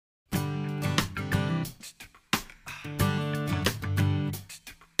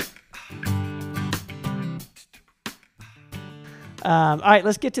All right,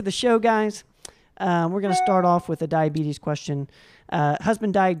 let's get to the show, guys. We're going to start off with a diabetes question.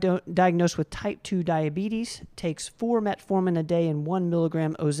 Husband diagnosed with type 2 diabetes, takes 4 metformin a day and 1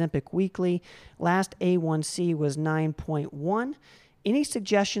 milligram Ozempic weekly. Last A1C was 9.1. Any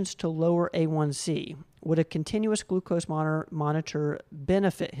suggestions to lower A1C? Would a continuous glucose monitor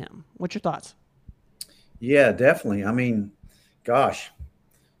benefit him? What's your thoughts? Yeah, definitely. I mean, gosh,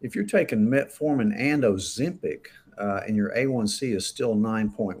 if you're taking metformin and Ozempic and your A1C is still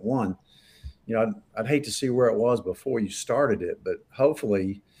 9.1, I'd hate to see where it was before you started it, but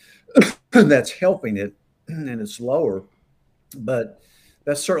hopefully that's helping it and it's lower. But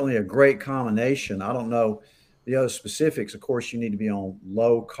that's certainly a great combination. I don't know the other specifics. Of course, you need to be on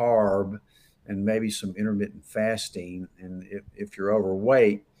low carb and maybe some intermittent fasting. And if you're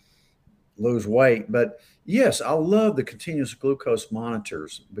overweight, lose weight. But yes, I love the continuous glucose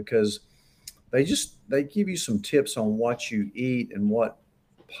monitors because they give you some tips on what you eat and what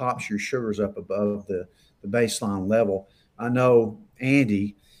pops your sugars up above the baseline level. I know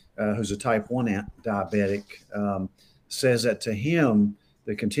Andy, who's a type 1 diabetic, says that to him,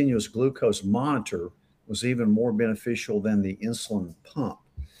 the continuous glucose monitor was even more beneficial than the insulin pump.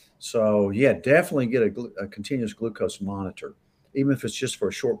 So, yeah, definitely get a continuous glucose monitor, even if it's just for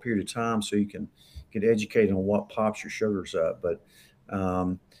a short period of time, so you can get educated on what pops your sugars up. But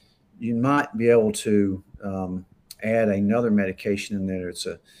um, you might be able to add another medication in there.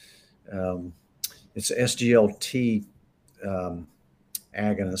 Um, it's a SGLT um,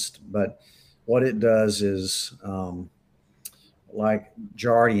 agonist, but what it does is like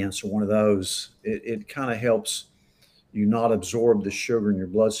Jardiance or one of those, it kind of helps you not absorb the sugar in your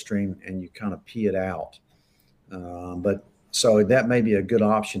bloodstream and you kind of pee it out. But so that may be a good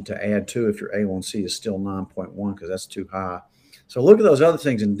option to add too if your A1C is still 9.1 because that's too high. So look at those other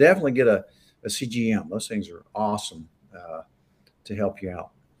things and definitely get a CGM. Those things are awesome to help you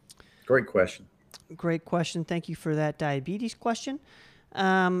out. Great question. Great question. Thank you for that diabetes question.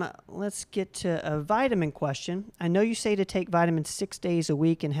 Let's get to a vitamin question. I know you say to take vitamins 6 days a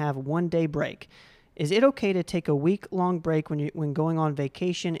week and have 1 day break. Is it okay to take a week-long break when going on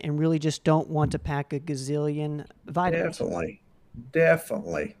vacation and really just don't want to pack a gazillion vitamins? Definitely.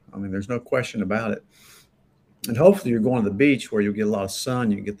 Definitely. I mean, there's no question about it. And hopefully you're going to the beach where you'll get a lot of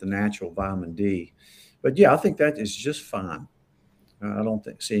sun, you can get the natural vitamin D. But yeah, I think that is just fine. I don't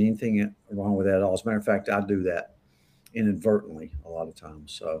see anything wrong with that at all. As a matter of fact, I do that inadvertently a lot of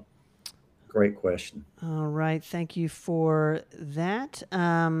times. So great question. All right. Thank you for that.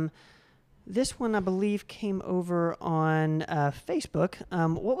 This one, I believe, came over on Facebook.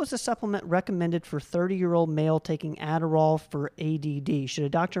 What was the supplement recommended for 30-year-old male taking Adderall for ADD? Should a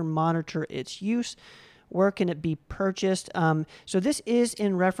doctor monitor its use? Where can it be purchased? So this is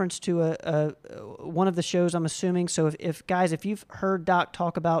in reference to one of the shows, I'm assuming. So if guys, if you've heard Doc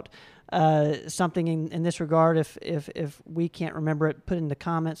talk about something in this regard, if we can't remember it, put it in the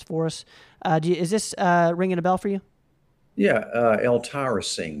comments for us. Is this ringing a bell for you? Yeah,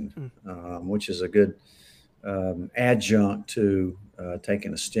 L-tyrosine, which is a good adjunct to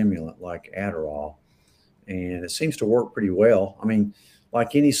taking a stimulant like Adderall, and it seems to work pretty well. I mean,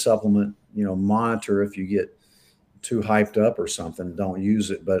 like any supplement, monitor if you get too hyped up or something, don't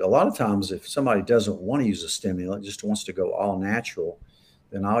use it. But a lot of times, if somebody doesn't want to use a stimulant, just wants to go all natural,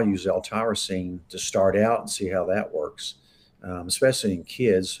 then I'll use L-tyrosine to start out and see how that works, especially in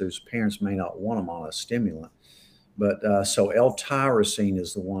kids whose parents may not want them on a stimulant. But so L-tyrosine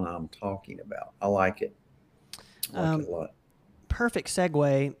is the one I'm talking about. I like it. I like it a lot. Perfect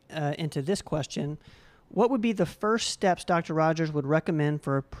segue into this question. What would be the first steps Dr. Rogers would recommend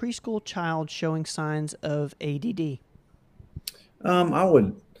for a preschool child showing signs of ADD? I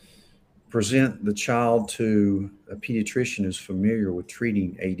would present the child to a pediatrician who's familiar with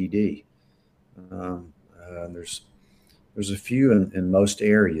treating ADD. There's a few in most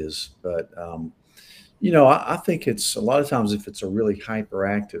areas, but I think it's a lot of times if it's a really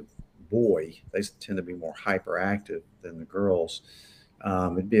hyperactive boy, they tend to be more hyperactive than the girls.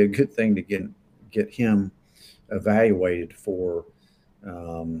 It'd be a good thing to get him evaluated for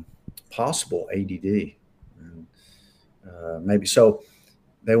possible ADD, and maybe so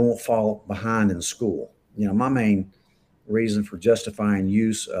they won't fall behind in school. My main reason for justifying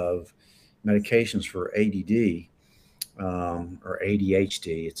use of medications for ADD or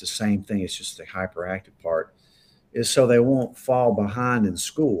ADHD, it's the same thing. It's just the hyperactive part is so they won't fall behind in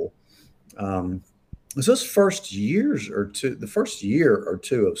school. Um, so those the first year or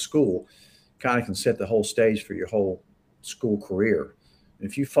two of school kind of can set the whole stage for your whole school career. And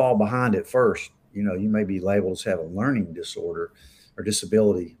if you fall behind at first, you may be labeled as having a learning disorder or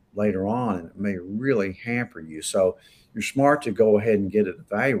disability later on, and it may really hamper you. So you're smart to go ahead and get it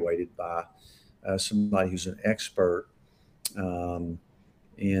evaluated by somebody who's an expert um,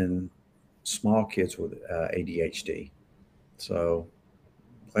 in small kids with ADHD. So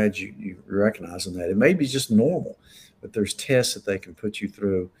glad you recognizing that. It may be just normal, but there's tests that they can put you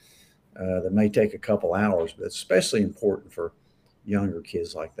through that may take a couple hours, but it's especially important for younger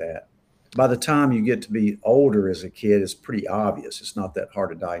kids like that. By the time you get to be older as a kid, it's pretty obvious. It's not that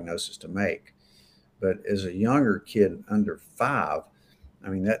hard a diagnosis to make. But as a younger kid under 5, I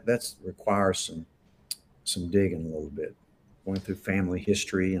mean that's requires some digging a little bit, going through family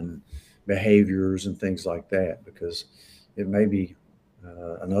history and behaviors and things like that, because it may be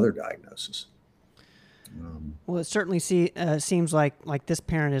another diagnosis. Well, it certainly seems like this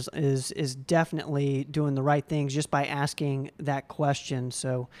parent is definitely doing the right things just by asking that question.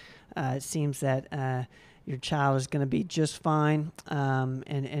 So it seems that your child is going to be just fine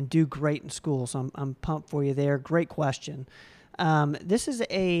and do great in school. So I'm pumped for you there. Great question. This is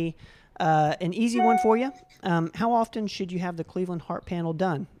an easy one for you. How often should you have the Cleveland Heart Panel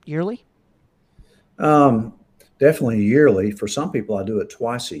done? Yearly? Um, Definitely yearly. For some people, I do it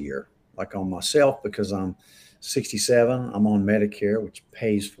twice a year. Like on myself, because I'm 67, I'm on Medicare, which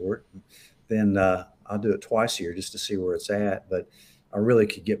pays for it. Then I'll do it twice a year just to see where it's at. But I really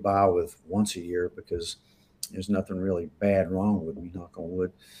could get by with once a year because there's nothing really bad wrong with me, knock on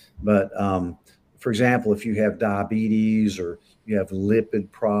wood. But for example, if you have diabetes or you have lipid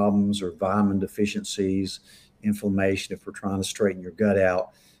problems or vitamin deficiencies, inflammation, if we're trying to straighten your gut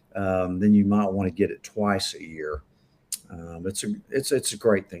out, then you might want to get it twice a year. It's a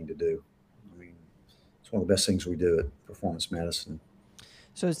great thing to do. I mean, it's one of the best things we do at Performance Medicine.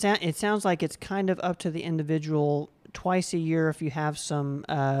 So it sounds like it's kind of up to the individual. Twice a year if you have some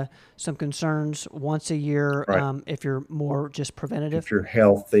concerns. Once a year Right. if you're more just preventative. If you're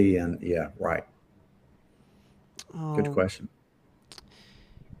healthy and yeah, right. Good Oh, question.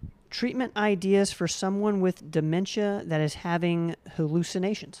 treatment ideas for someone with dementia that is having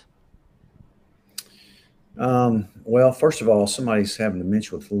hallucinations. Well, first of all, somebody's having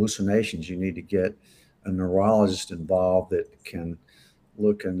dementia with hallucinations. You need to get a neurologist involved that can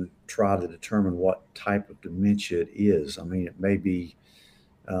look and try to determine what type of dementia it is. I mean, it may be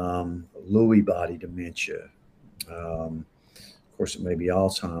Lewy body dementia. Of course, it may be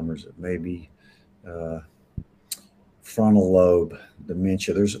Alzheimer's. It may be uh, frontal lobe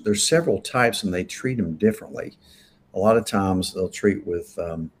dementia. There's several types, and they treat them differently. A lot of times, they'll treat with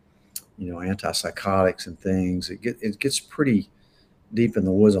antipsychotics and things. It gets pretty deep in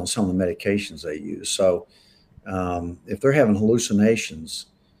the woods on some of the medications they use. So if they're having hallucinations,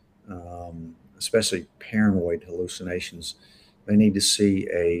 especially paranoid hallucinations, they need to see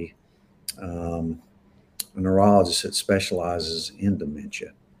a neurologist that specializes in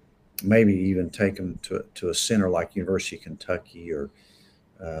dementia. Maybe even take them to a center like University of Kentucky or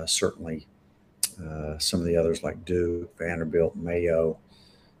certainly some of the others like Duke, Vanderbilt, Mayo.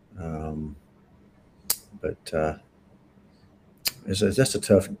 Um, but that's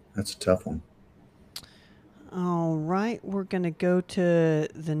a tough one. All right, we're going to go to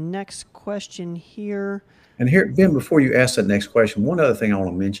the next question here. And here, Ben, before you ask that next question, one other thing I want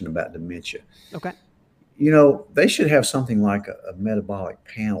to mention about dementia. Okay. They should have something like a metabolic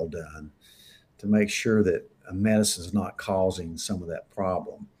panel done to make sure that a medicine is not causing some of that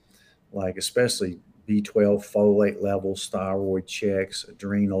problem, like especially B12, folate levels, thyroid checks,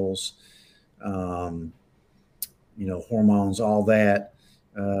 adrenals, um, hormones, all that.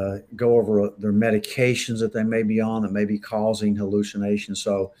 Go over their medications that they may be on that may be causing hallucinations.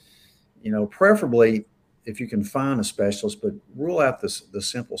 So, preferably if you can find a specialist, but rule out the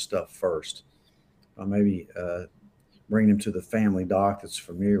simple stuff first. Maybe bring them to the family doc that's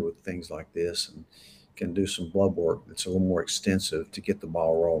familiar with things like this and can do some blood work that's a little more extensive to get the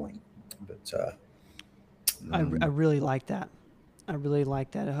ball rolling. But I really like that. I really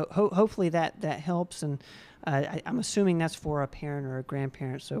like that. Hopefully that helps, and I'm assuming that's for a parent or a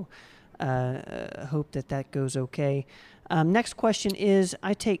grandparent. So hope that goes okay. Next question is: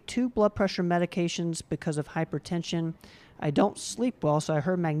 I take 2 blood pressure medications because of hypertension. I don't sleep well, so I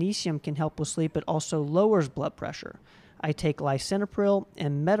heard magnesium can help with sleep. It also lowers blood pressure. I take lisinopril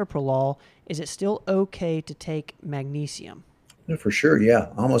and metoprolol. Is it still okay to take magnesium? yeah, for sure, yeah.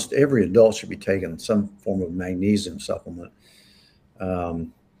 Almost every adult should be taking some form of magnesium supplement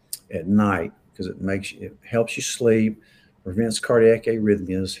um, at night because it helps you sleep, prevents cardiac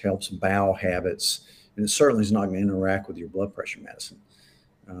arrhythmias, helps bowel habits, and it certainly is not going to interact with your blood pressure medicine.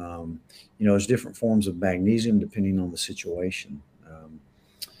 Um, there's different forms of magnesium depending on the situation.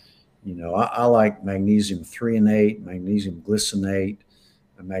 I like magnesium threonate, magnesium glycinate.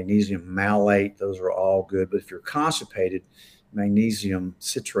 magnesium malate, those are all good. But if you're constipated, magnesium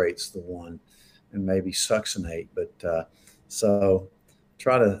citrate's the one, and maybe succinate. But so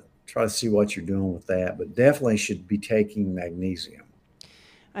try to see what you're doing with that. But definitely should be taking magnesium.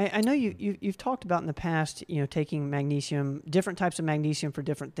 I know you've talked about in the past, taking magnesium, different types of magnesium for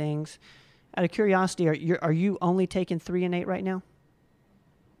different things. Out of curiosity, are you only taking 3 and 8 right now?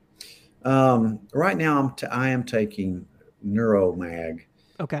 Right now, I am taking Neuromag,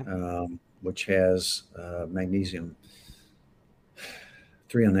 Okay. which has magnesium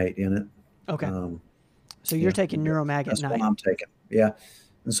 3 and 8 in it. Okay. Um, So you're yeah, taking Neuromag at that's what night. I'm taking. Yeah,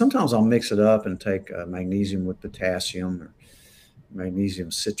 and sometimes I'll mix it up and take magnesium with potassium or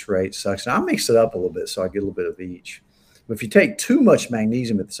magnesium citrate, succinate. I mix it up a little bit so I get a little bit of each. But if you take too much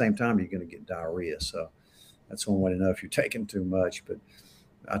magnesium at the same time, you're going to get diarrhea. So that's one way to know if you're taking too much. But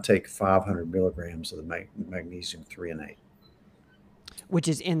I take 500 milligrams of the magnesium 3 and 8. Which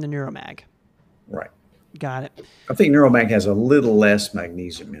is in the Neuromag. Right. Got it. I think Neuromag has a little less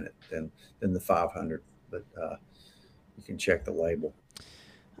magnesium in it than the 500, but you can check the label.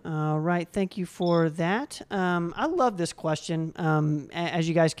 All right. Thank you for that. I love this question. As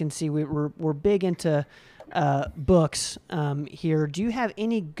you guys can see, we're big into books here. Do you have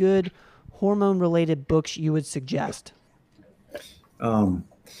any good hormone-related books you would suggest?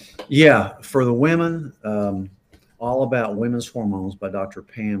 Yeah, for the women, All About Women's Hormones by Dr.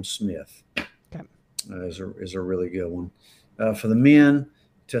 Pam Smith Okay. is a really good one. For the men,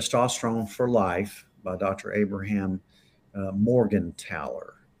 Testosterone for Life by Dr. Abraham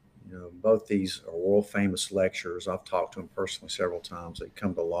Morgentaler. Both these are world famous lecturers. I've talked to them personally several times. They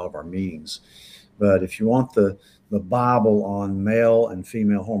come to a lot of our meetings. But if you want the Bible on male and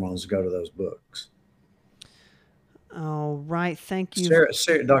female hormones, go to those books. All right. Thank you.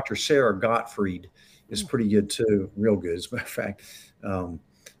 Dr. Sarah Gottfried is pretty good too, real good, as a matter of fact, on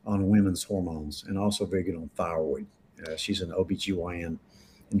women's hormones, and also very good on thyroid. She's an OBGYN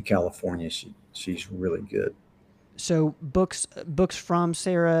in California. She's really good. So books from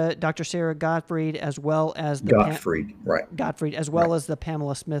Dr. Sarah Gottfried, as well as the Gottfried, right? Gottfried, as well as the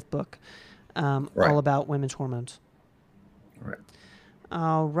Pamela Smith book, all about women's hormones. Right.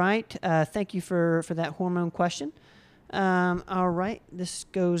 All right. Thank you for that hormone question. All right. This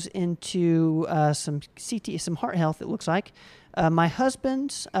goes into some CT, some heart health. It looks like my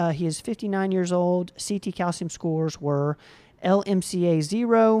husband's. He is 59 years old. CT calcium scores were LMCA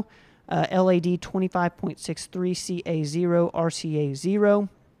 0. LAD 25.63, CA 0, RCA 0.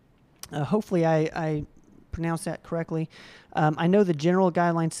 Hopefully I pronounced that correctly. I know the general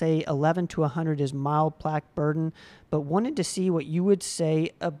guidelines say 11 to 100 is mild plaque burden, but wanted to see what you would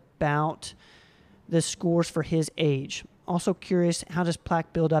say about the scores for his age. Also curious, how does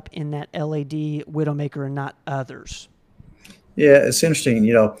plaque build up in that LAD Widowmaker and not others? Yeah, it's interesting.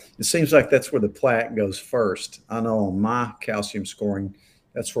 It seems like that's where the plaque goes first. I know on my calcium scoring,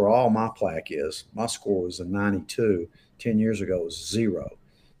 that's where all my plaque is. My score was a 92. 10 years ago, it was 0.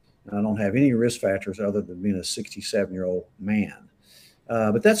 And I don't have any risk factors other than being a 67-year-old man.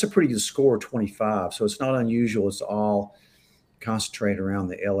 But that's a pretty good score, 25. So it's not unusual. It's all concentrated around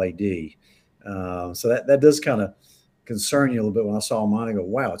the LAD. So that does kind of concern you a little bit. When I saw mine, I go,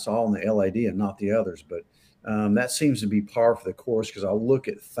 wow, it's all in the LAD and not the others. But that seems to be par for the course, because I'll look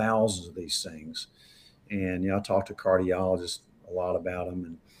at thousands of these things. And, I talk to cardiologists a lot about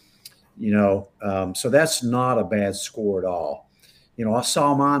them. And, so that's not a bad score at all. I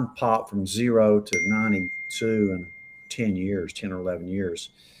saw mine pop from 0 to 92 in 10 or 11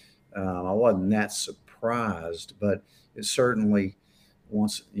 years. I wasn't that surprised, but it certainly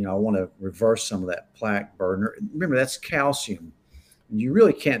wants, I want to reverse some of that plaque burden. Remember, that's calcium. You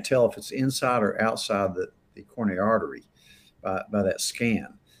really can't tell if it's inside or outside the coronary artery by that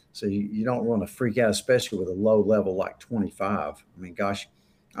scan. So you don't want to freak out, especially with a low level like 25. I mean, gosh,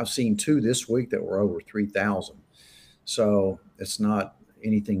 I've seen 2 this week that were over 3,000. So it's not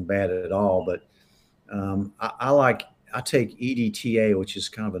anything bad at all. But I take EDTA, which is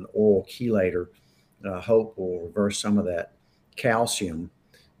kind of an oral chelator that I hope will reverse some of that calcium.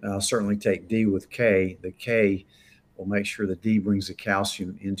 I'll certainly take D with K. The K will make sure the D brings the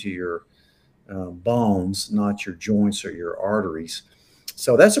calcium into your bones, not your joints or your arteries.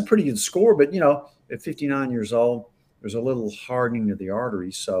 So that's a pretty good score. But, at 59 years old, there's a little hardening of the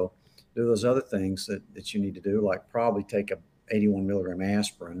arteries. So do those other things that you need to do, like probably take a 81 milligram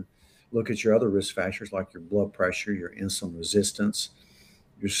aspirin. Look at your other risk factors like your blood pressure, your insulin resistance,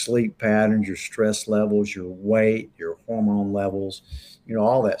 your sleep patterns, your stress levels, your weight, your hormone levels,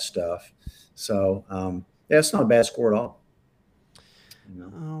 all that stuff. So it's not a bad score at all.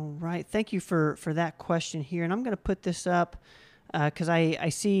 All right. Thank you for that question here. And I'm going to put this up because I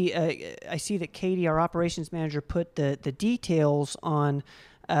see that Katie, our operations manager, put the details on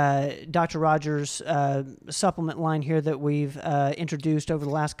Dr. Rogers' supplement line here that we've introduced over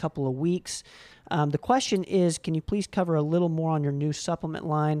the last couple of weeks. The question is, can you please cover a little more on your new supplement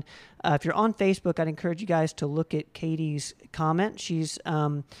line? If you're on Facebook, I'd encourage you guys to look at Katie's comment. She's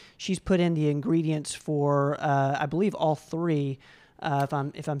put in the ingredients for I believe all three. If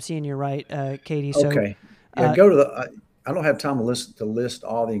I'm seeing you right, Katie. So, Okay. Yeah, go to the. I don't have time to list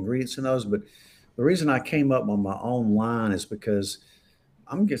all the ingredients in those, but the reason I came up on my own line is because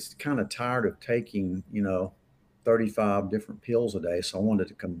I'm just kind of tired of taking 35 different pills a day. So I wanted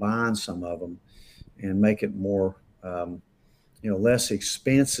to combine some of them and make it more less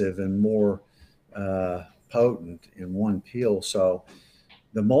expensive and more potent in one pill. So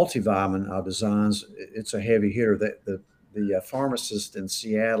the multivitamin designs, it's a heavy hitter. That the pharmacists in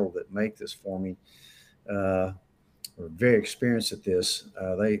Seattle that make this for me are very experienced at this.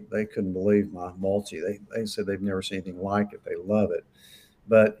 They couldn't believe my multi. They said they've never seen anything like it. They love it.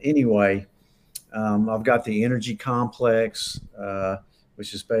 But anyway, I've got the energy complex,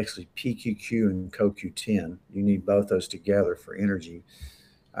 which is basically PQQ and CoQ10. You need both those together for energy.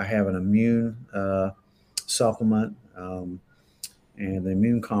 I have an immune supplement, and the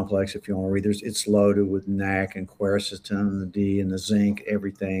immune complex, if you want to read, it's loaded with NAC and quercetin and the D and the zinc,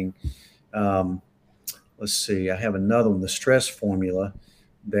 everything. Let's see, I have another one, the stress formula,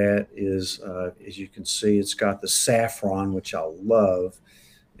 that is, as you can see, it's got the saffron, which I love,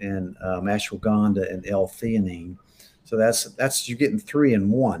 and ashwagandha and L-theanine. So that's you're getting 3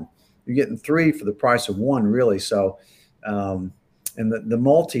 in 1. You're getting 3 for the price of 1, really. So, and the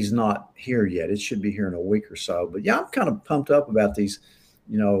multi's not here yet. It should be here in a week or so. But yeah, I'm kind of pumped up about these,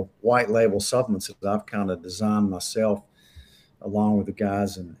 white label supplements that I've kind of designed myself, along with the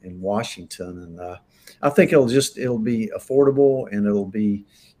guys in Washington. And I think it'll be affordable, and you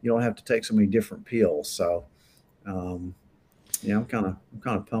don't have to take so many different pills. So, yeah, I'm kind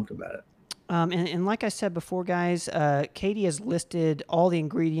of pumped about it. And like I said before, guys, Katie has listed all the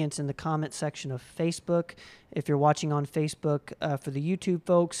ingredients in the comment section of Facebook. If you're watching on Facebook, for the YouTube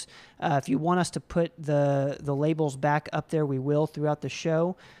folks, if you want us to put the labels back up there, we will throughout the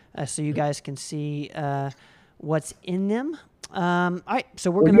show, so you guys can see what's in them. All right, so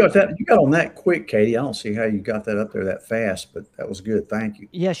You got on that quick, Katie. I don't see how you got that up there that fast, but that was good. Thank you.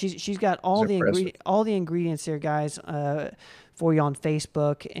 Yeah, she's got all the ingredients there, guys, for you on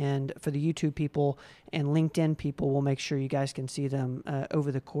Facebook, and for the YouTube people and LinkedIn people. We'll make sure you guys can see them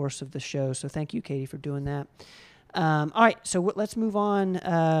over the course of the show. So thank you, Katie, for doing that. All right, so let's move on.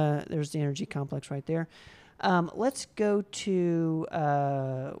 There's the energy complex right there. Let's go to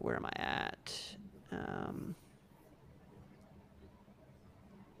where am I at?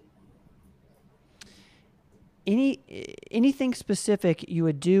 Anything specific you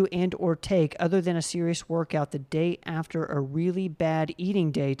would do and or take other than a serious workout the day after a really bad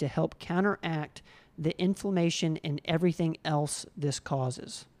eating day to help counteract the inflammation and everything else this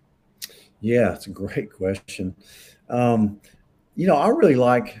causes? Yeah, it's a great question. I really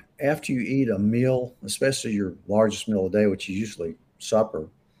like, after you eat a meal, especially your largest meal of the day, which is usually supper,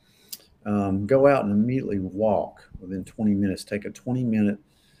 go out and immediately walk within 20 minutes. Take a 20-minute,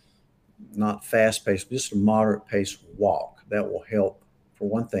 not fast paced, just a moderate pace walk. That will help, for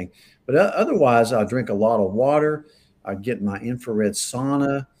one thing. But otherwise, I drink a lot of water. I get my infrared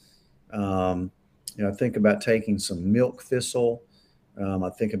sauna. I think about taking some milk thistle. I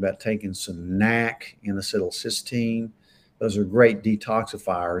think about taking some NAC, N-acetylcysteine. Those are great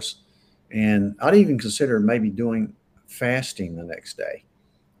detoxifiers. And I'd even consider maybe doing fasting the next day.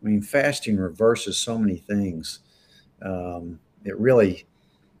 I mean, fasting reverses so many things. It really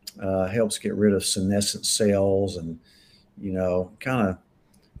helps get rid of senescent cells, and kind of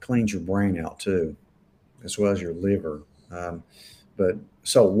cleans your brain out too, as well as your liver.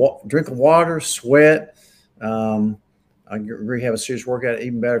 Drink water, sweat. I agree, have a serious workout.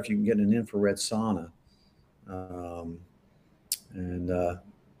 Even better if you can get an infrared sauna, and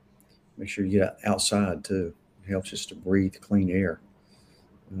make sure you get outside too. It helps us to breathe clean air.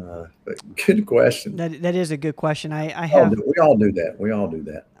 But good question. That is a good question. We all do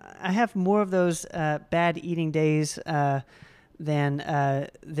that. I have more of those bad eating days than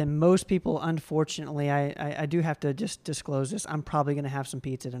most people. Unfortunately, I do have to just disclose this. I'm probably going to have some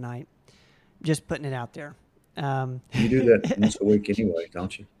pizza tonight. Just putting it out there. You do that once a week anyway,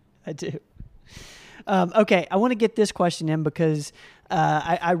 don't you? I do. Okay, I want to get this question in because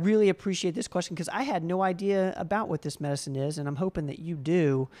I really appreciate this question, because I had no idea about what this medicine is, and I'm hoping that you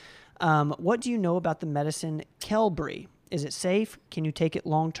do. What do you know about the medicine Qelbree? Is it safe? Can you take it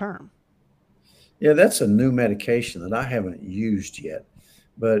long term? Yeah, that's a new medication that I haven't used yet,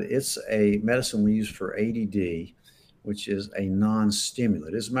 but it's a medicine we use for ADD, which is a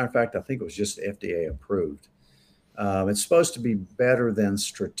non-stimulant. As a matter of fact, I think it was just FDA approved. It's supposed to be better than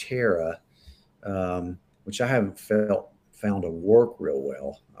Strattera, which I haven't found to work real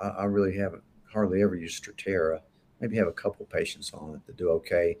well. I really haven't hardly ever used Strattera. Maybe have a couple patients on it that do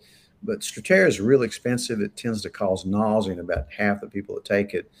okay. But Strattera is really expensive. It tends to cause nausea in about half the people that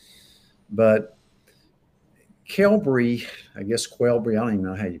take it. But Qelbree, I guess Quelbree, I don't even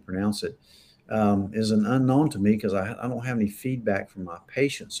know how you pronounce it, is an unknown to me because I don't have any feedback from my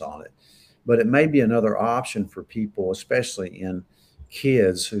patients on it. But it may be another option for people, especially in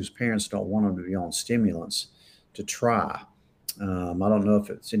kids whose parents don't want them to be on stimulants, to try. I don't know if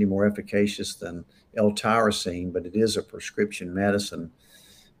it's any more efficacious than L-tyrosine, but it is a prescription medicine.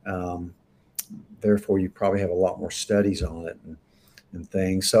 Um, Therefore, you probably have a lot more studies on it and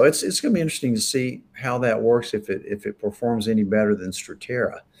things. So it's going to be interesting to see how that works if it performs any better than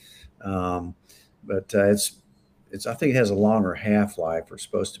Strattera. Um, but it's I think it has a longer half life. It's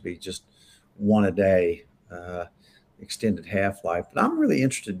supposed to be just one a day, extended half life. But I'm really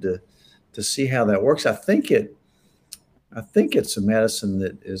interested to see how that works. I think it's a medicine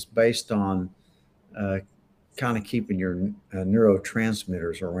that is based on uh, kind of keeping your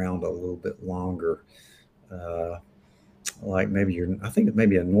neurotransmitters around a little bit longer. Uh, like maybe I think it may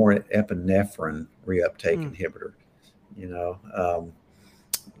be a norepinephrine reuptake Mm. inhibitor. You know, um,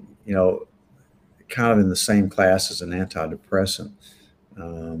 you know, kind of in the same class as an antidepressant.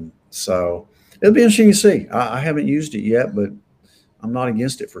 So it'll be interesting to see. I haven't used it yet, but I'm not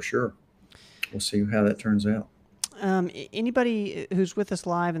against it for sure. We'll see how that turns out. Anybody who's with us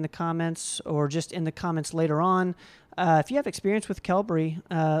live in the comments or just in the comments later on, if you have experience with Qelbree,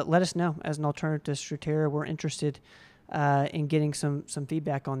 let us know as an alternative to Strattera. We're interested in getting some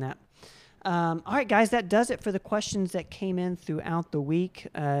feedback on that. All right, guys, that does it for the questions that came in throughout the week.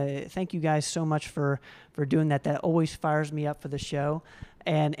 Thank you guys so much for doing that. That always fires me up for the show.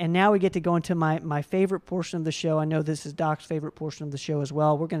 And now we get to go into my favorite portion of the show. I know this is Doc's favorite portion of the show as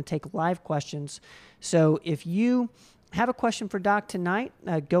well. We're going to take live questions. So if you have a question for Doc tonight,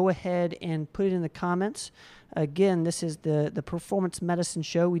 go ahead and put it in the comments. Again, this is the Performance Medicine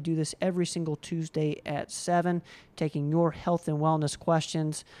Show. We do this every single Tuesday at 7, taking your health and wellness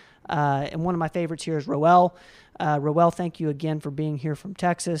questions. And one of my favorites here is Roel. Roel, thank you again for being here from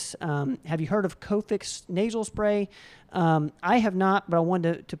Texas. Have you heard of Cofix nasal spray? I have not, but I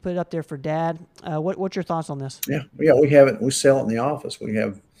wanted to put it up there for Dad. What's your thoughts on this? Yeah, we have it. We sell it in the office. We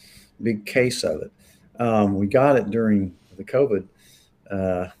have a big case of it. We got it during the COVID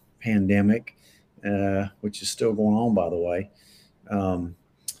pandemic, which is still going on, by the way. And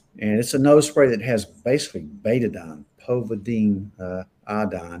it's a nose spray that has basically betadine, povidone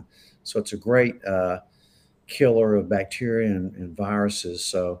iodine. So it's a great killer of bacteria and viruses.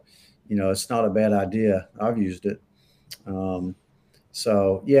 So, it's not a bad idea. I've used it.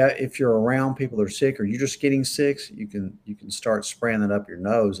 So yeah, if you're around people that are sick or you're just getting sick, you can start spraying that up your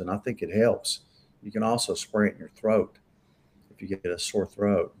nose, and I think it helps. You can also spray it in your throat if you get a sore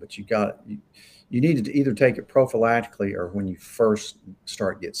throat. But you need to either take it prophylactically or when you first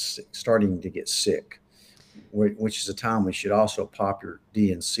starting to get sick, which is a time we should also pop your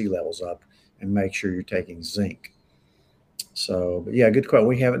D and C levels up and make sure you're taking zinc. So, but yeah, good question.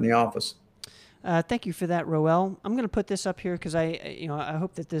 We have it in the office. Thank you for that, Roel. I'm going to put this up here because I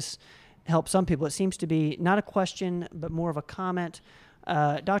hope that this helps some people. It seems to be not a question, but more of a comment.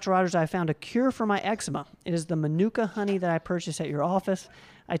 Dr. Rogers, I found a cure for my eczema. It is the Manuka honey that I purchased at your office.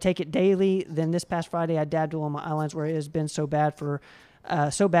 I take it daily. Then this past Friday, I dabbed it on my eyelines where it has been so bad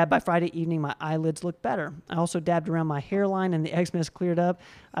by Friday evening, my eyelids look better. I also dabbed around my hairline and the eczema has cleared up.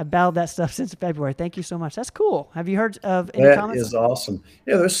 I battled that stuff since February. Thank you so much. That's cool. Have you heard of any comments? That is awesome.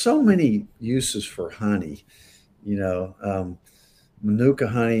 Yeah, there's so many uses for honey. You know, Manuka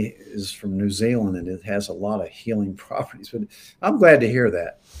honey is from New Zealand and it has a lot of healing properties. But I'm glad to hear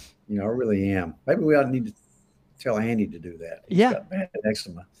that. I really am. Maybe we ought to need to tell Andy to do that. He's got bad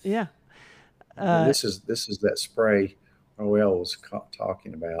eczema. Yeah. This is that spray Roel was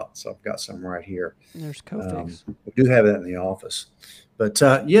talking about. So I've got some right here. There's Cofix. We do have that in the office. But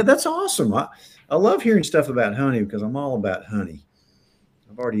yeah, that's awesome. I love hearing stuff about honey because I'm all about honey.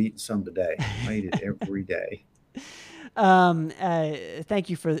 I've already eaten some today. I eat it every day. Thank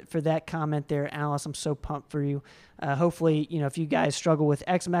you for that comment there, Alice. I'm so pumped for you. Hopefully, if you guys struggle with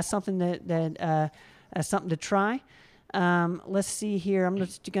eczema, that's something that's something to try. Let's see here. I'm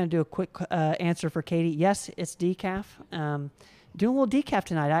just going to do a quick answer for Katie. Yes, it's decaf. Doing a little decaf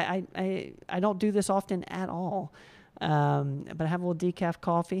tonight. I don't do this often at all, but I have a little decaf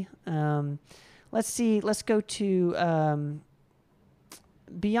coffee. let's see. Let's go to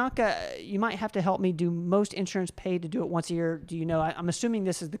Bianca. You might have to help me. Do most insurance pay to do it once a year? Do you know? I'm assuming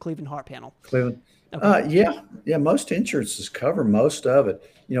this is the Cleveland Heart Panel. Cleveland. Okay. Yeah. Most insurances cover most of it.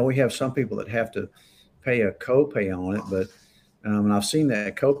 We have some people that have to pay a copay on it, but and I've seen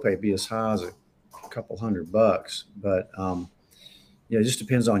that copay be as high as a couple $100. But it just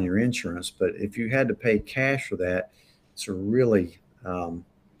depends on your insurance. But if you had to pay cash for that, it's a really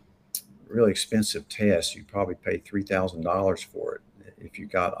expensive test. You probably pay $3,000 for it if you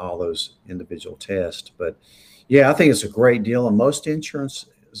got all those individual tests. But yeah, I think it's a great deal, and most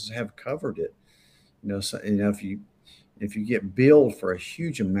insurances have covered it. If you get billed for a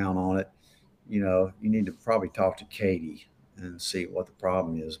huge amount on it, you need to probably talk to Katie and see what the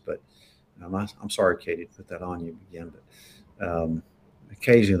problem is. But I'm sorry, Katie, to put that on you again, but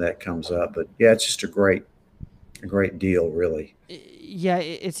occasionally that comes up. But yeah, it's just a great deal, really. Yeah,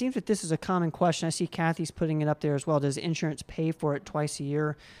 it seems that this is a common question. I see Kathy's putting it up there as well. Does insurance pay for it twice a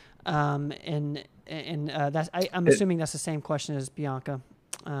year? And I'm assuming that's the same question as Bianca.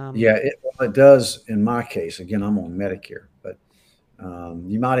 Yeah, it does in my case. Again, I'm on Medicare, but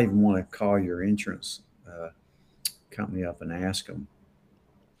you might even want to call your insurance company up and ask them,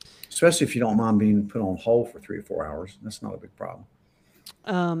 especially if you don't mind being put on hold for 3 or 4 hours. That's not a big problem.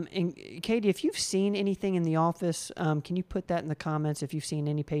 And Katie, if you've seen anything in the office, can you put that in the comments? If you've seen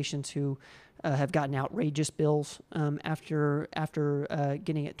any patients who have gotten outrageous bills after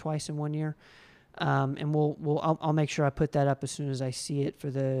getting it twice in 1 year, and I'll make sure I put that up as soon as I see it for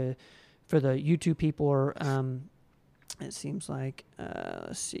the YouTube people. Or it seems like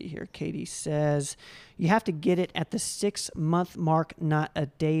let's see here. Katie says you have to get it at the 6-month mark, not a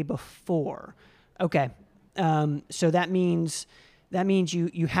day before. Okay, so that means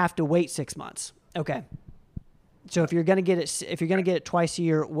you have to wait 6 months. Okay. So if you're going to get it twice a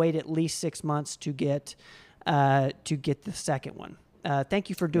year, wait at least 6 months to get the second one. Thank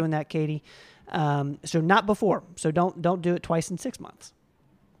you for doing that, Katie. So not before. So don't do it twice in 6 months.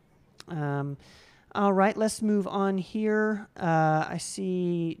 All right, let's move on here. I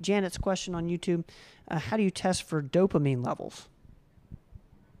see Janet's question on YouTube. How do you test for dopamine levels?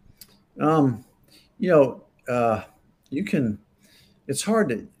 You can. It's hard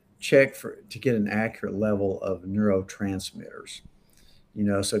to check to get an accurate level of neurotransmitters.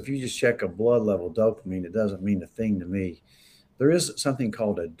 So if you just check a blood level dopamine, it doesn't mean a thing to me. There is something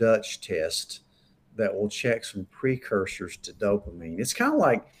called a Dutch test that will check some precursors to dopamine. It's kind of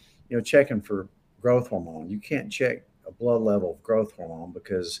like, checking for growth hormone. You can't check a blood level of growth hormone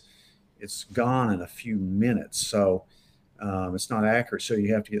because it's gone in a few minutes. So it's not accurate. So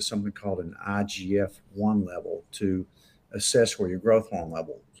you have to get something called an IGF-1 level to assess where your growth hormone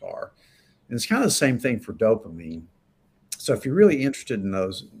levels are. And it's kind of the same thing for dopamine. So if you're really interested in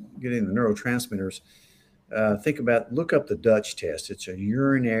those, getting the neurotransmitters, look up the Dutch test. It's a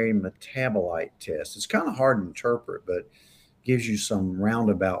urinary metabolite test. It's kind of hard to interpret, but gives you some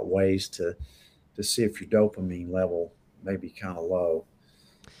roundabout ways to see if your dopamine level may be kind of low.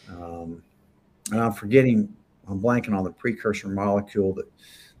 And I'm blanking on the precursor molecule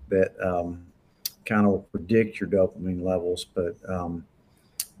that kind of will predict your dopamine levels. But, and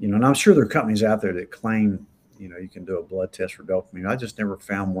I'm sure there are companies out there that claim, you can do a blood test for dopamine. I just never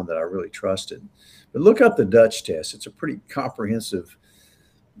found one that I really trusted. But look up the Dutch test. It's a pretty comprehensive.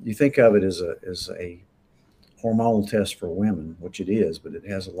 You think of it as a hormonal test for women, which it is, but it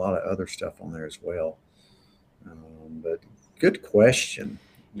has a lot of other stuff on there as well. But good question.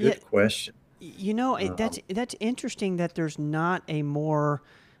 Good question. That's interesting that there's not a more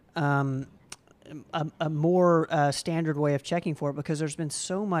standard way of checking for it, because there's been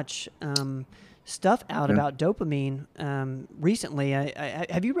so much stuff out about dopamine recently.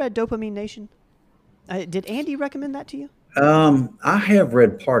 Have you read Dopamine Nation? Did Andy recommend that to you? I have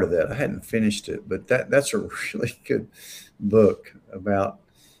read part of that. I hadn't finished it, but that's a really good book about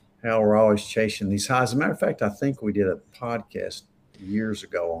how we're always chasing these highs. As a matter of fact, I think we did a podcast years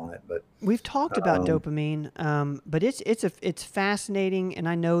ago on it, but we've talked about dopamine. But it's fascinating, and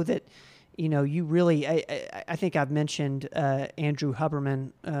I know that you really. I think I've mentioned Andrew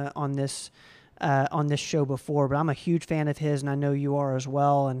Huberman on this show before, but I'm a huge fan of his, and I know you are as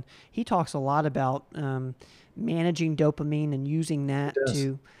well. And he talks a lot about managing dopamine and using that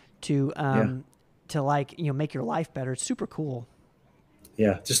to make your life better. It's super cool.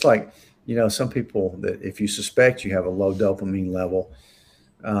 Yeah, just like some people that if you suspect you have a low dopamine level,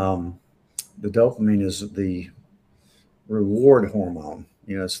 the dopamine is the reward hormone.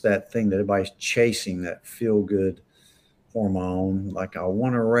 It's that thing that everybody's chasing, that feel good hormone. Like, I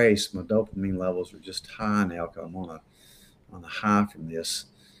want to race. My dopamine levels are just high now because I'm on a high from this.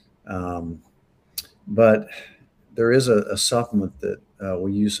 But there is a supplement that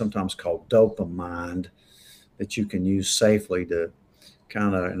we use sometimes called Dopamine that you can use safely to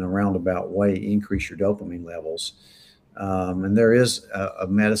kind of in a roundabout way increase your dopamine levels. And there is a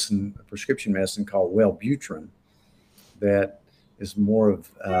medicine, a prescription medicine called Wellbutrin that is more of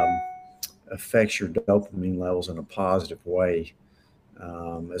affects your dopamine levels in a positive way,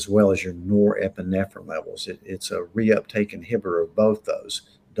 as well as your norepinephrine levels. It's a reuptake inhibitor of both those,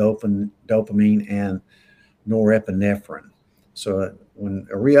 dopamine and norepinephrine. So when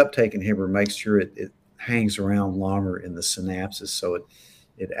a reuptake inhibitor makes sure it hangs around longer in the synapses, so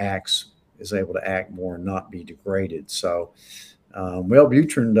it acts is able to act more and not be degraded. So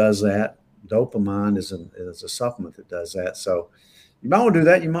Wellbutrin does that. Dopamine is a supplement that does that. So you might want to do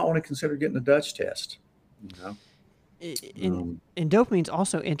that. You might want to consider getting a Dutch test. You know, And dopamine's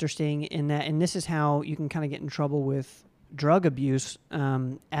also interesting in that, and this is how you can kind of get in trouble with drug abuse,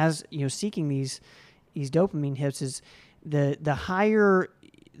 as you know, seeking these dopamine hits is the higher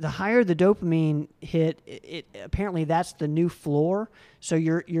the dopamine hit, it apparently that's the new floor. So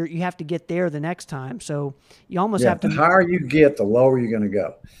you have to get there the next time. So you almost yeah, have the to. higher you get, the lower you're going to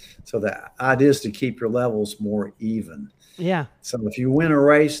go. So the idea is to keep your levels more even. Yeah. So if you win a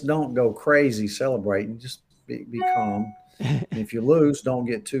race, don't go crazy celebrating. Just be calm. And if you lose, don't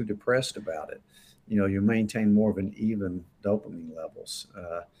get too depressed about it. You know, you maintain more of an even dopamine levels.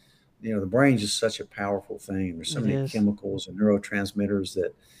 You know, the brain's just such a powerful thing. There's so It many is. chemicals and neurotransmitters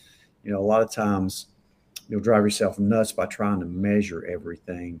that, you know, a lot of times you'll drive yourself nuts by trying to measure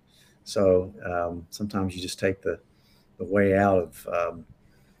everything. So sometimes you just take the way out of,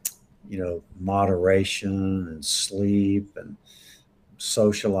 you know, moderation and sleep and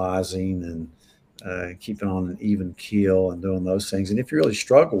socializing and keeping on an even keel and doing those things. And if you really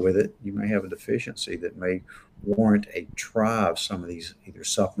struggle with it, you may have a deficiency that may warrant a try of some of these either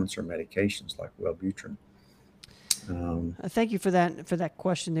supplements or medications like Wellbutrin. Thank you for that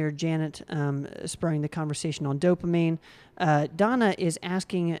question there, Janet, spurring the conversation on dopamine. Donna is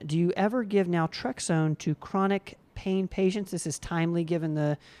asking, do you ever give naltrexone to chronic pain patients? This is timely given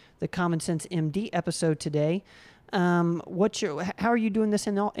the Common Sense MD episode today. How are you doing this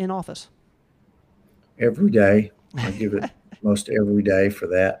in office? Every day, I give it most every day for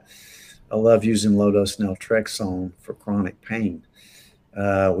that. I love using low dose naltrexone for chronic pain.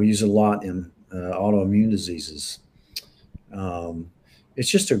 We use it a lot in autoimmune diseases. Um, it's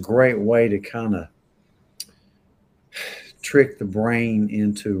just a great way to kind of trick the brain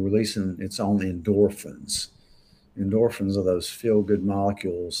into releasing its own endorphins. Endorphins are those feel good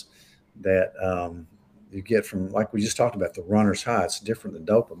molecules that you get from, like we just talked about, the runner's high. It's different than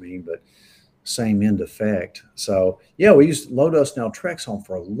dopamine, but same end effect. So, yeah, we use low dose naltrexone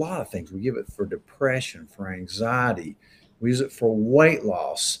for a lot of things. We give it for depression, for anxiety, we use it for weight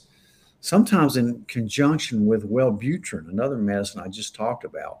loss, sometimes in conjunction with Wellbutrin, another medicine I just talked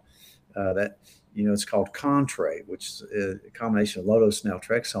about. That you know, it's called Contrave, which is a combination of low dose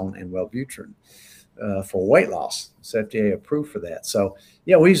naltrexone and Wellbutrin for weight loss. It's FDA approved for that. So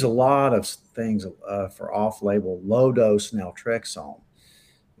yeah, we use a lot of things for off-label low dose naltrexone.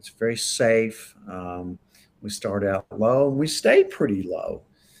 It's very safe. We start out low, and we stay pretty low,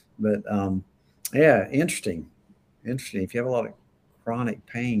 but yeah, interesting. Interesting. If you have a lot of chronic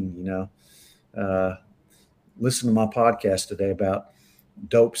pain, you know, uh, listen to my podcast today about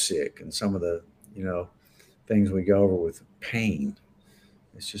dope sick and some of the, you know, things we go over with pain.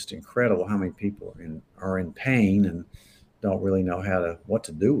 It's just incredible how many people are in pain and don't really know what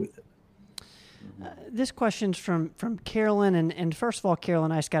to do with it. This question's from Carolyn, and first of all,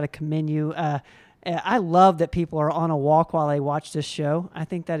 Carolyn, I just got to commend you. I love that people are on a walk while they watch this show. I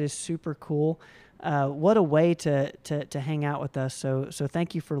think that is super cool. What a way to hang out with us. So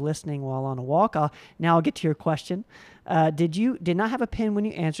thank you for listening while on a walk. I'll get to your question. Did not have a pen when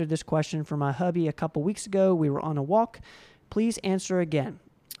you answered this question for my hubby a couple weeks ago? We were on a walk. Please answer again.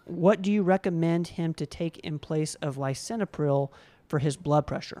 What do you recommend him to take in place of lisinopril for his blood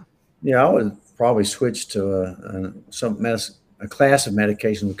pressure? Yeah, I would probably switch to a class of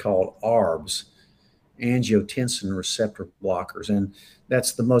medication we call ARBs, angiotensin receptor blockers, and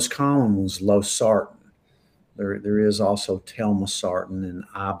that's the most common one's losartan. There is also telmisartan and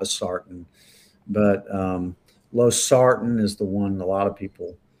irbesartan, but losartan is the one a lot of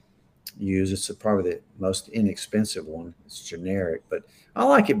people use. It's probably the most inexpensive one. It's generic, but I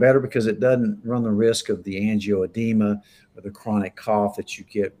like it better because it doesn't run the risk of the angioedema or the chronic cough that you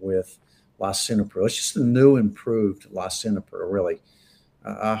get with lisinopril. It's just a new, improved lisinopril. Really,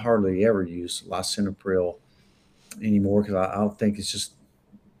 I hardly ever use lisinopril anymore because I don't think it's just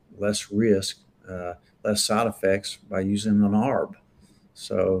less risk, less side effects by using an ARB.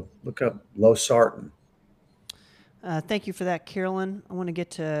 So look up losartan. Thank you for that, Carolyn. I want to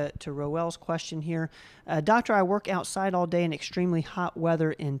get to Roel's question here. Doctor, I work outside all day in extremely hot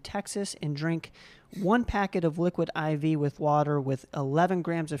weather in Texas and drink one packet of liquid IV with water with 11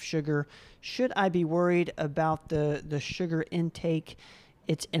 grams of sugar. Should I be worried about the sugar intake?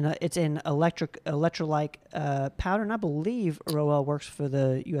 It's in electrolyte powder, and I believe Roel works for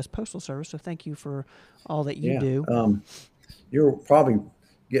the U.S. Postal Service. So thank you for all that you Yeah. do. You're probably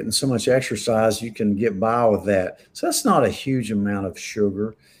getting so much exercise you can get by with that. So that's not a huge amount of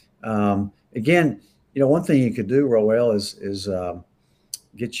sugar. Again, one thing you could do, Roel, is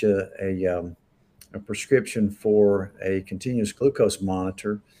get you a prescription for a continuous glucose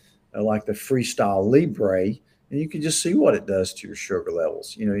monitor, like the Freestyle Libre, and you can just see what it does to your sugar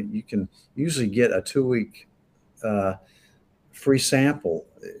levels. You can usually get a 2-week free sample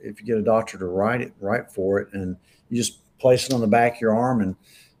if you get a doctor to write for it, and you just place it on the back of your arm, and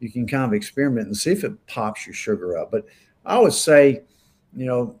you can kind of experiment and see if it pops your sugar up. But I would say,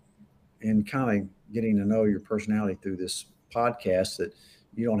 in kind of getting to know your personality through this podcast, that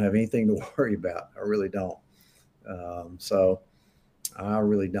you don't have anything to worry about. I really don't. So I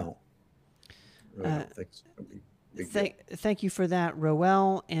really don't. Don't think it's going to be big deal. Thank you for that,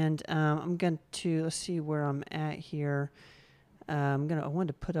 Roel. And I'm going to, let's see where I'm at here. I wanted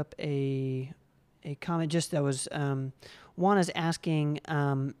to put up a comment just that was, Juan is asking,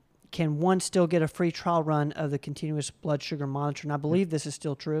 can one still get a free trial run of the continuous blood sugar monitor? And I believe this is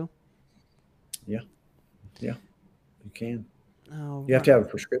still true. Yeah, you can. Oh, you have to have a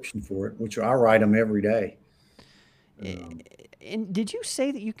prescription for it, which I write them every day. And did you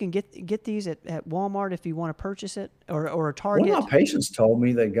say that you can get these at Walmart if you want to purchase it, or a Target? One of my patients told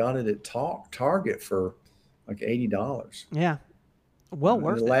me they got it at Target for like $80. Yeah, well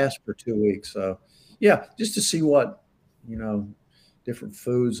worth it. It lasts for 2 weeks. So yeah, just to see what different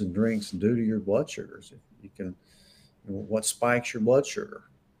foods and drinks do to your blood sugars. You can, what spikes your blood sugar.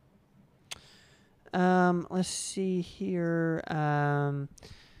 Let's see here.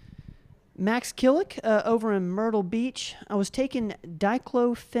 Max Killick over in Myrtle Beach. I was taking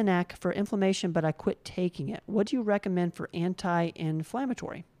diclofenac for inflammation, but I quit taking it. What do you recommend for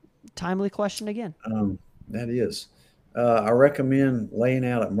anti-inflammatory? Timely question again. That is. I recommend laying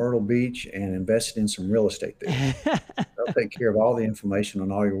out at Myrtle Beach and investing in some real estate there. They'll take care of all the inflammation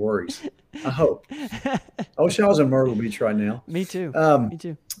on all your worries. I hope. I wish I was in Myrtle Beach right now. Me too. Me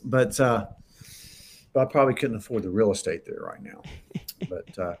too. But I probably couldn't afford the real estate there right now.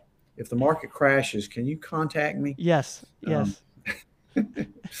 But if the market crashes, can you contact me? Yes.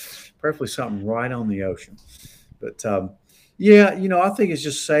 Preferably something right on the ocean. But I think it's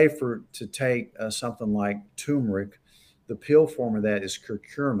just safer to take something like turmeric. The pill form of that is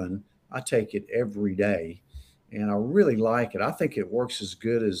curcumin. I take it every day, and I really like it. I think it works as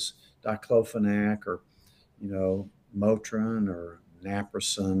good as diclofenac or, Motrin or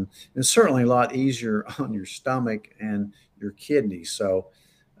naproxen. It's certainly a lot easier on your stomach and your kidneys. So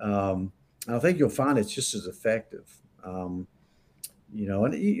I think you'll find it's just as effective. And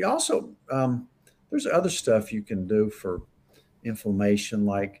you also, there's other stuff you can do for inflammation.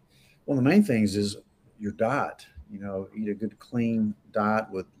 Like one of the main things is your diet. Eat a good clean diet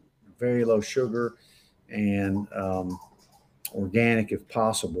with very low sugar and organic if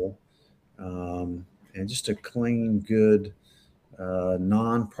possible, and just a clean, good,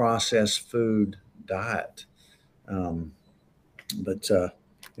 non-processed food diet.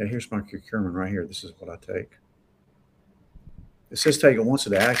 Here's my curcumin right here. This is what I take. It says take it once a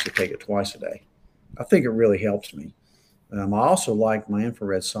day. I actually take it twice a day. I think it really helps me. I also like my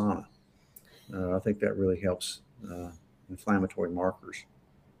infrared sauna. I think that really helps inflammatory markers.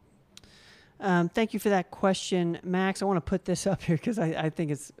 Thank you for that question, Max. I want to put this up here because I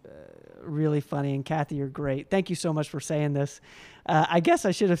think it's really funny. And Kathy, you're great. Thank you so much for saying this. I guess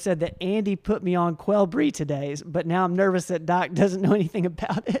I should have said that Andy put me on Quell Brie today, but now I'm nervous that Doc doesn't know anything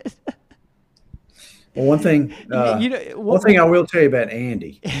about it. Well, one thing I will tell you about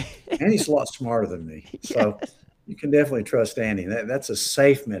Andy, Andy's a lot smarter than me. So you can definitely trust Andy. That's a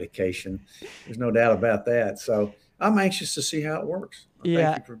safe medication. There's no doubt about that. So I'm anxious to see how it works.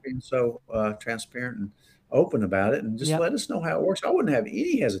 Thank you for being so transparent and open about it, and just let us know how it works. I wouldn't have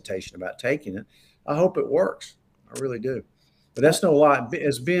any hesitation about taking it. I hope it works. I really do. But that's no lie.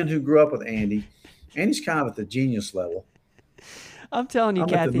 As Ben, who grew up with Andy, Andy's kind of at the genius level. I'm telling you, I'm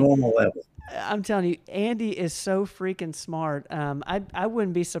Kathy. at the normal level. I'm telling you, Andy is so freaking smart. I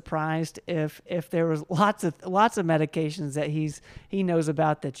wouldn't be surprised if there was lots of medications that he knows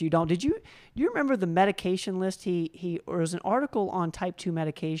about that you don't. Do you remember the medication list? There was an article on type 2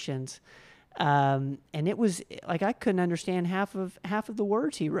 medications And it was like I couldn't understand half of the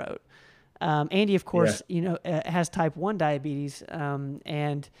words he wrote. Andy, of Yeah. course, has type 1 diabetes,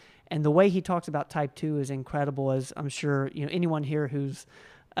 and the way he talks about type 2 is incredible, as I'm sure anyone here who's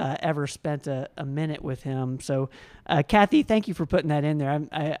ever spent a minute with him. So, Kathy, thank you for putting that in there.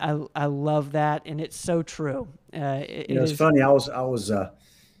 I love that, and it's so true. It It's is. funny. I was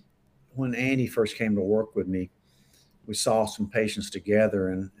when Andy first came to work with me, we saw some patients together,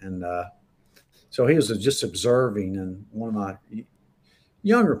 and so he was just observing, and one of my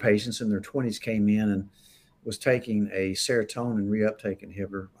younger patients in their 20s came in and was taking a serotonin reuptake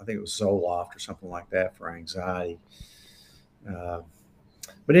inhibitor. I think it was Zoloft or something like that for anxiety. Uh,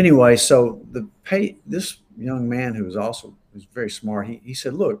 but anyway, so this young man who was very smart, he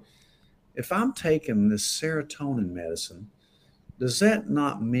said, "Look, if I'm taking this serotonin medicine, does that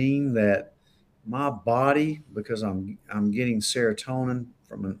not mean that my body, because I'm getting serotonin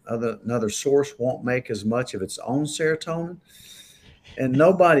from another source, won't make as much of its own serotonin?" And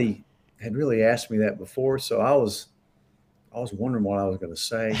nobody had really asked me that before, so I was wondering what I was going to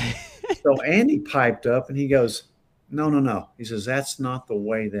say. So Andy piped up and he goes, "No, no, no." He says, "That's not the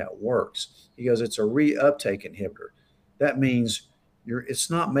way that works." He goes, "It's a reuptake inhibitor. That means it's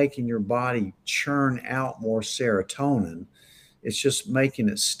not making your body churn out more serotonin. It's just making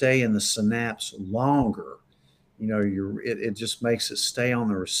it stay in the synapse longer. It just makes it stay on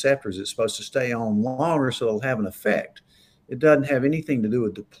the receptors it's supposed to stay on longer, so it'll have an effect. It doesn't have anything to do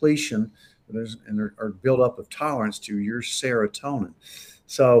with depletion or buildup of tolerance to your serotonin."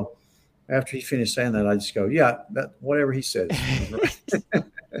 So after he finished saying that, I just go, "Yeah, that whatever he said is right."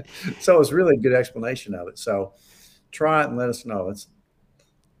 So it was really a good explanation of it. So try it and let us know.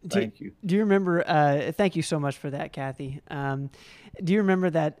 Do, Thank you. do you remember? Thank you so much for that, Kathy. Do you remember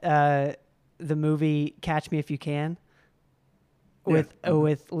that the movie Catch Me If You Can Yeah.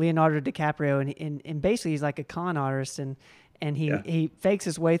 with Leonardo DiCaprio, and basically he's like a con artist, and he Yeah. he fakes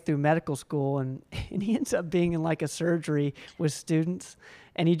his way through medical school, and he ends up being in like a surgery with students,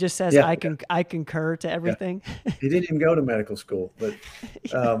 and he just says, Yeah. I concur to Yeah. everything." He didn't even go to medical school, but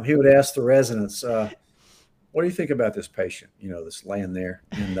he would ask the residents, "What do you think about this patient? That's laying there."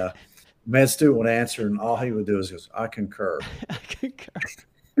 And med student would answer, and all he would do is goes, "I concur." I concur.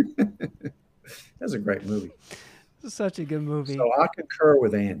 That's a great movie. Such a good movie. So I concur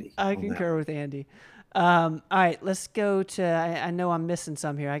with Andy I on that concur one. with Andy. All right, let's go to. I know I'm missing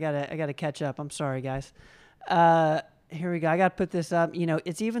some here. I gotta catch up. I'm sorry, guys. Here we go. I gotta put this up.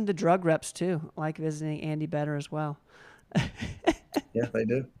 It's even the drug reps too, like visiting Andy better as well. Yeah, they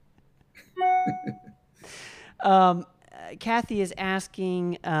do. Kathy is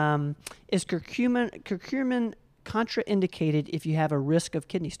asking, is curcumin contraindicated if you have a risk of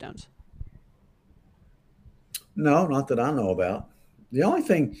kidney stones? No, not that I know about. The only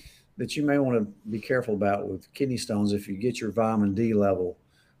thing that you may want to be careful about with kidney stones, if you get your vitamin D level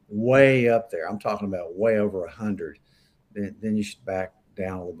way up there, I'm talking about way over 100, then you should back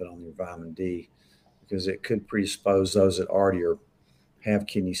down a little bit on your vitamin D, because it could predispose those that already have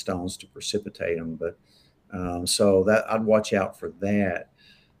kidney stones to precipitate them. But so that I'd watch out for that.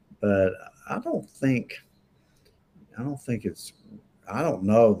 But I don't think I don't think it's I don't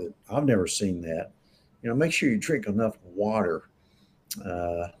know that I've never seen that. Make sure you drink enough water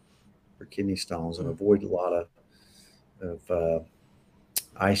uh, for kidney stones, and Mm. avoid a lot of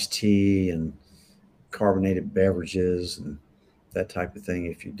iced tea and carbonated beverages and that type of thing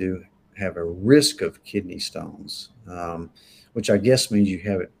if you do have a risk of kidney stones, which I guess means you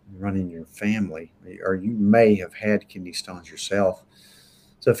have it running in your family, or you may have had kidney stones yourself.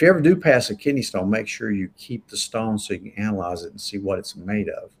 So if you ever do pass a kidney stone, make sure you keep the stone so you can analyze it and see what it's made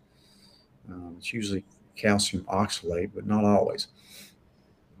of. It's usually calcium oxalate, but not always.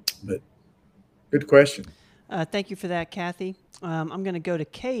 But good question. Thank you for that, Kathy. I'm going to go to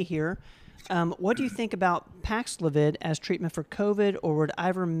Kay here. What do you think about Paxlovid as treatment for COVID, or would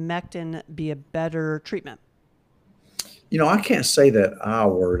ivermectin be a better treatment? I can't say that I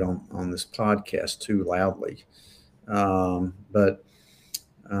word on this podcast too loudly, but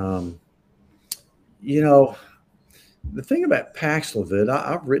um, you know, the thing about Paxlovid,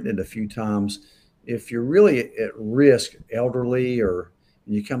 I've written it a few times. If you're really at risk, elderly, or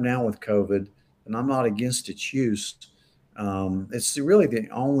you come down with COVID, and I'm not against its use, it's really the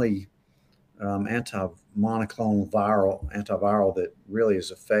only anti-monoclonal antiviral that really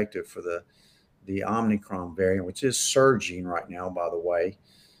is effective for the Omicron variant, which is surging right now, by the way.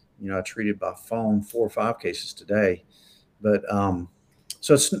 I treated by phone 4 or 5 cases today. But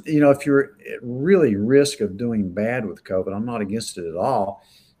so it's, if you're at really risk of doing bad with COVID, I'm not against it at all.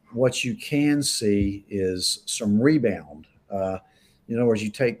 What you can see is some rebound. In other words, you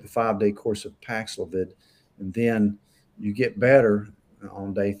take the 5-day course of Paxlovid, and then you get better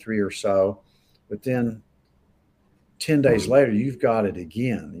on day 3 or so, but then 10 days later, you've got it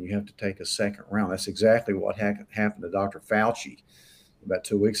again. You have to take a second round. That's exactly what happened to Dr. Fauci about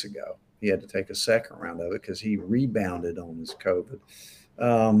 2 weeks ago. He had to take a second round of it because he rebounded on his COVID.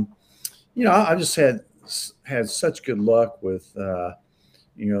 I just had such good luck with, the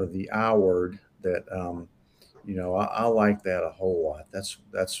I word that, I like that a whole lot. That's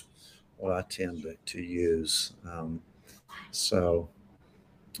what I tend to use. So,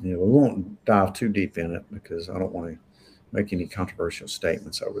 we won't dive too deep in it because I don't want to make any controversial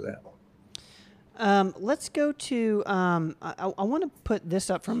statements over that. Let's go to. I want to put this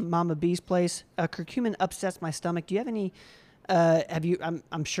up from Mama B's place. Curcumin upsets my stomach. Do you have any? Have you?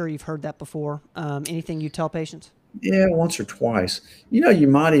 I'm sure you've heard that before. Anything you tell patients? Yeah, once or twice. You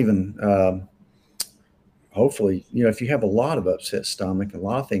might even, hopefully, if you have a lot of upset stomach, a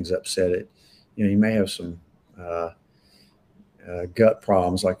lot of things upset it. You may have some gut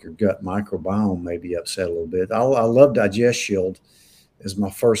problems, like your gut microbiome may be upset a little bit. I love Digest Shield as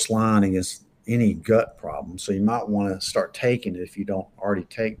my first line against any gut problem. So you might want to start taking it if you don't already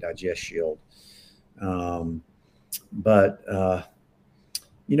take Digest Shield.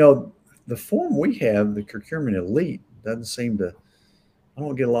 The form we have, the Curcumin Elite, doesn't seem to, I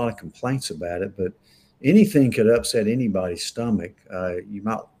don't get a lot of complaints about it, but anything could upset anybody's stomach. You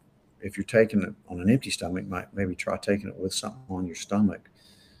might, if you're taking it on an empty stomach, might maybe try taking it with something on your stomach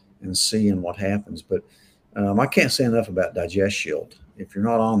and seeing what happens. But I can't say enough about Digest Shield. If you're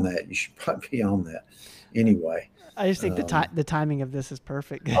not on that, you should probably be on that anyway. I just think the timing of this is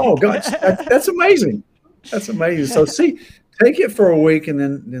perfect. Oh, God, that's amazing. That's amazing. So take it for a week and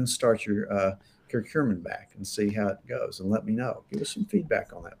then start your Curcumin back and see how it goes and let me know. Give us some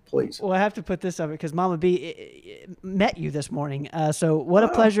feedback on that, please. Well, I have to put this up because Mama B met you this morning. So what a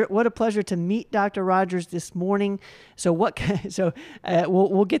pleasure! What a pleasure to meet Dr. Rogers this morning. So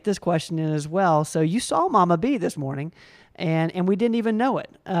we'll get this question in as well. So you saw Mama B this morning, and we didn't even know it.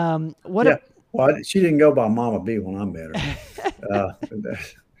 She didn't go by Mama B when I met her.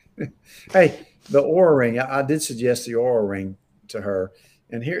 Hey, the Oura Ring. I did suggest the Oura Ring to her.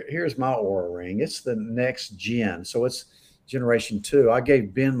 And here's my Oura Ring. It's the next gen. So it's generation 2. I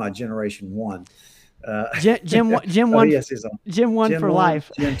gave Ben my generation 1. Gen 1. Yes, he's on. Gen 1 for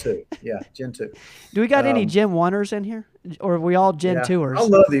life. Gen 2. Yeah, Gen 2. Do we got any Gen 1ers in here? Or are we all Gen 2ers? I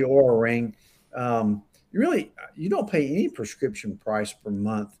love the Oura Ring. You don't pay any prescription price per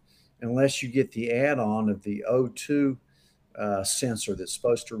month unless you get the add-on of the O2 sensor that's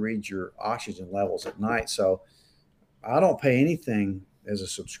supposed to read your oxygen levels at night. So I don't pay anything as a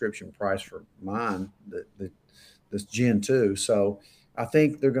subscription price for mine, this Gen 2. So I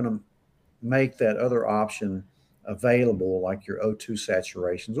think they're going to make that other option available, like your O2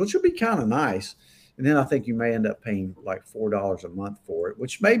 saturations, which will be kind of nice. And then I think you may end up paying like $4 a month for it,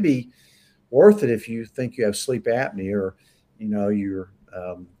 which may be worth it if you think you have sleep apnea or, you're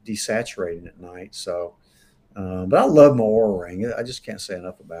desaturating at night. So, but I love my Oura Ring. I just can't say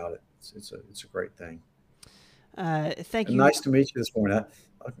enough about it. It's a great thing. Thank you. Nice to meet you this morning.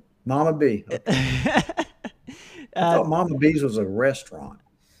 Mama B. I thought Mama B's was a restaurant.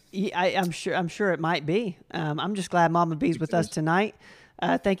 Yeah, I'm sure it might be. I'm just glad Mama B's with us tonight.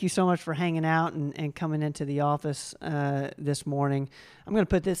 Thank you so much for hanging out and coming into the office this morning. I'm going to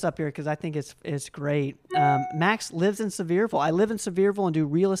put this up here because I think it's great. Max lives in Sevierville. I live in Sevierville and do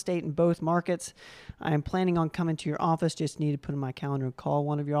real estate in both markets. I am planning on coming to your office. Just need to put in my calendar and call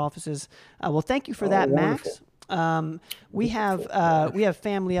one of your offices. Well, thank you for that, wonderful. Max. We have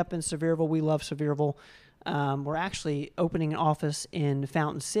family up in Sevierville. We love Sevierville. We're actually opening an office in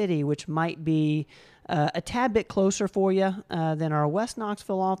Fountain City, which might be a tad bit closer for you than our West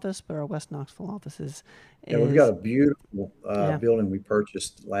Knoxville office, but our West Knoxville office is we've got a beautiful building we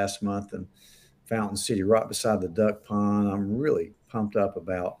purchased last month in Fountain City, right beside the duck pond. I'm really pumped up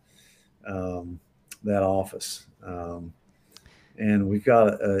about that office. And we've got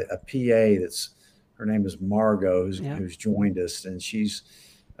a PA her name is Margot, who's joined us, and she's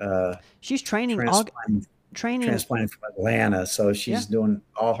training transplanted from Atlanta. So she's doing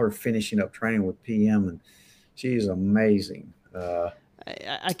all her finishing up training with PM, and she's amazing.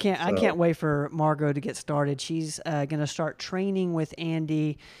 I can't wait for Margot to get started. She's going to start training with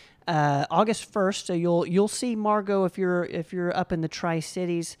Andy August 1st. So you'll see Margot if you're up in the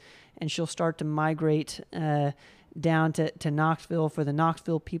Tri-Cities, and she'll start to migrate down to Knoxville for the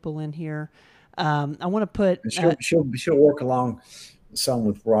Knoxville people in here. I want to put she'll work along some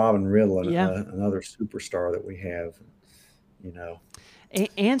with Robin Riddle, another superstar that we have.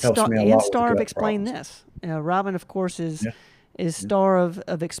 And Star of Explain This. Robin, of course, is is star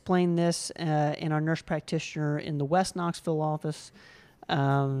of Explain This in our nurse practitioner in the West Knoxville office.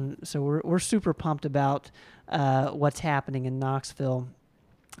 So we're super pumped about what's happening in Knoxville.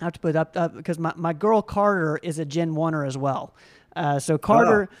 I have to put up because my girl Carter is a Gen 1er as well. So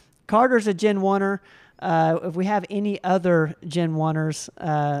Carter's a Gen 1er. If we have any other Gen 1ers,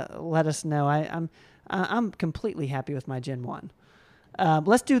 let us know. I'm completely happy with my Gen 1.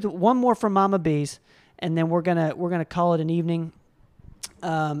 Let's do one more from Mama Bees, and then we're gonna call it an evening.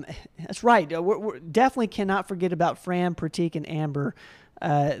 That's right. We definitely cannot forget about Fran, Pratik, and Amber.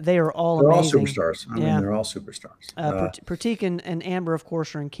 They are all they're amazing. all superstars. I mean, they're all superstars. Pratik and Amber, of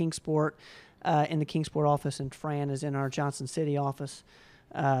course, are in Kingsport, in the Kingsport office, and Fran is in our Johnson City office.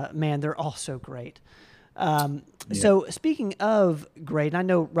 Man, they're all so great. So speaking of great, I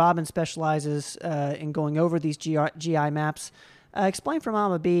know Robin specializes in going over these GI maps. Explain for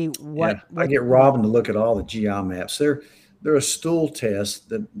Mama B what I get Robin to look at all the GI maps. They're a stool test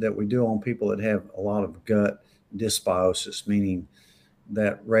that we do on people that have a lot of gut dysbiosis, meaning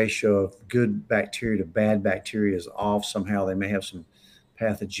that ratio of good bacteria to bad bacteria is off somehow. They may have some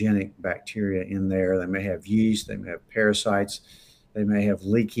pathogenic bacteria in there. They may have yeast. They may have parasites. They may have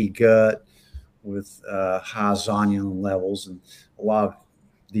leaky gut with high zonulin levels and a lot of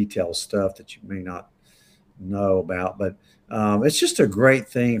detailed stuff that you may not know about. But it's just a great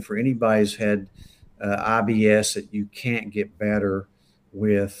thing for anybody who's had IBS that you can't get better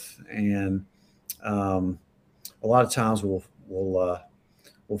with. And a lot of times we'll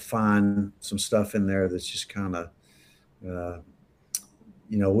find some stuff in there that's just kind of,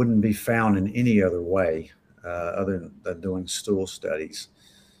 wouldn't be found in any other way other than doing stool studies.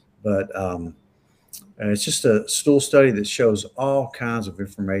 But it's just a stool study that shows all kinds of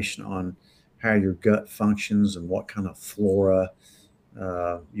information on how your gut functions and what kind of flora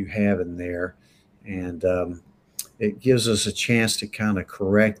you have in there. And it gives us a chance to kind of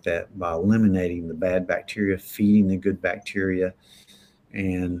correct that by eliminating the bad bacteria, feeding the good bacteria.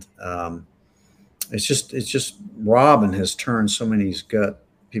 And it's just Robin has turned so many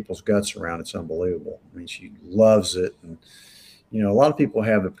people's guts around. It's unbelievable. I mean, she loves it. And, a lot of people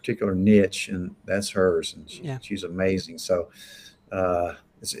have a particular niche, and that's hers. And she's amazing. So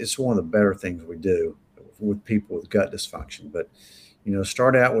it's one of the better things we do with people with gut dysfunction. But,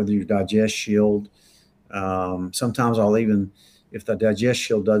 start out with your Digest Shield. Sometimes I'll even, if the Digest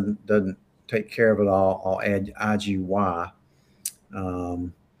Shield doesn't take care of it all, I'll add IgY,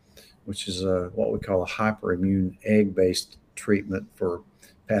 which is what we call a hyperimmune egg-based treatment for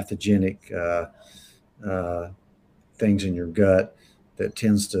pathogenic things in your gut that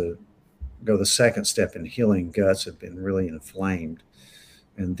tends to go the second step in healing guts that have been really inflamed.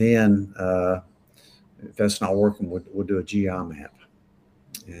 And then if that's not working, we'll do a GI map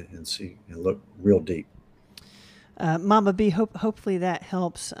and see and look real deep. Mama B, hopefully that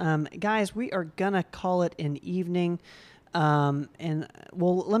helps. Guys, we are going to call it an evening. And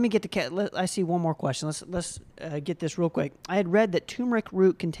let me get to I see one more question. Let's get this real quick. I had read that turmeric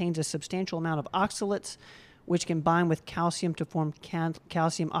root contains a substantial amount of oxalates, which can bind with calcium to form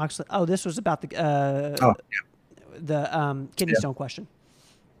calcium oxalate. Oh, this was about the kidney stone question.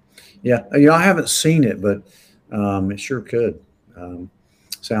 Yeah, I haven't seen it, but it sure could.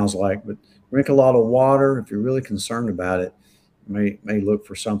 Sounds like. But drink a lot of water if you're really concerned about it. May look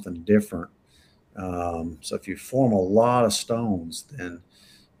for something different. So if you form a lot of stones, then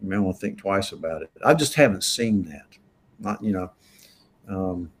you may want to think twice about it. I just haven't seen that. Not,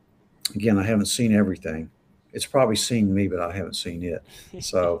 again, I haven't seen everything. It's probably seen me, but I haven't seen it.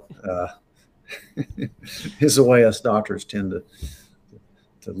 So it's the way us doctors tend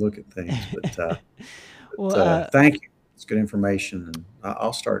to look at things. But thank you. It's good information, and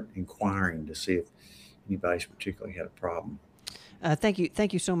I'll start inquiring to see if anybody's particularly had a problem.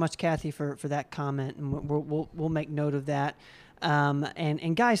 Thank you so much, Kathy, for that comment, and we'll make note of that.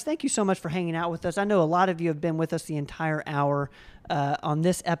 And guys, thank you so much for hanging out with us. I know a lot of you have been with us the entire hour on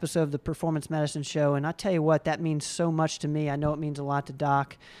this episode of the Performance Medicine Show, and I tell you what, that means so much to me. I know it means a lot to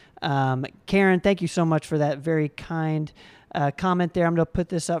Doc. Karen, thank you so much for that very kind comment there. I'm going to put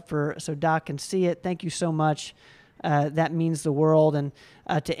this up so Doc can see it. Thank you so much. That means the world. And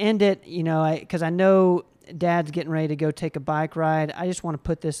to end it, because I know Dad's getting ready to go take a bike ride, I just want to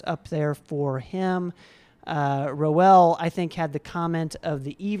put this up there for him. Roel, I think, had the comment of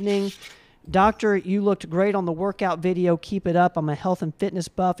the evening. Doctor, you looked great on the workout video. Keep it up. I'm a health and fitness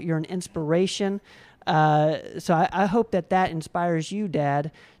buff. You're an inspiration. So I hope that inspires you,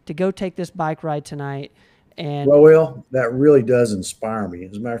 Dad, to go take this bike ride tonight. And Will, that really does inspire me.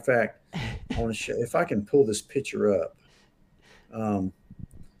 As a matter of fact, I want to show, if I can pull this picture up.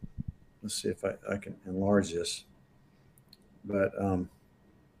 Let's see if I can enlarge this. But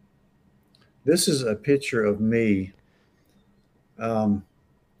this is a picture of me in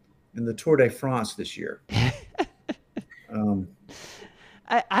the Tour de France this year. Um,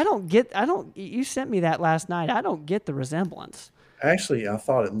 you sent me that last night. I don't get the resemblance. Actually, I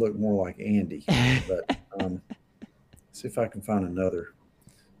thought it looked more like Andy, but see if I can find another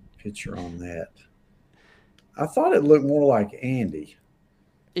picture on that. I thought it looked more like Andy.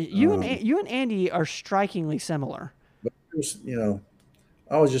 You and Andy are strikingly similar. But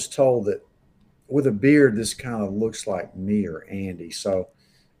I was just told that with a beard, this kind of looks like me or Andy. So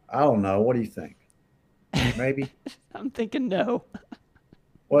I don't know. What do you think? Maybe. I'm thinking no.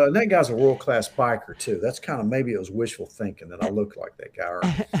 Well, and that guy's a world class biker too. That's kind of maybe it was wishful thinking that I look like that guy or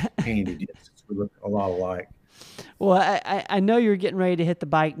Andy did, since we look a lot alike. Well, I know you're getting ready to hit the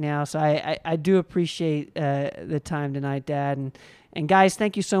bike now, so I do appreciate the time tonight, Dad, and guys,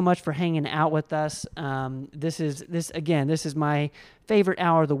 thank you so much for hanging out with us. This is my favorite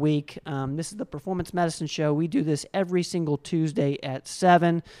hour of the week. This is the Performance Medicine Show. We do this every single Tuesday at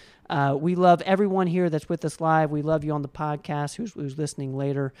 7. We love everyone here that's with us live. We love you on the podcast who's listening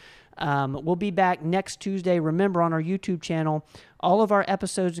later. We'll be back next Tuesday. Remember, on our YouTube channel, all of our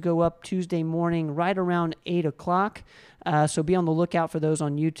episodes go up Tuesday morning right around 8 o'clock. So be on the lookout for those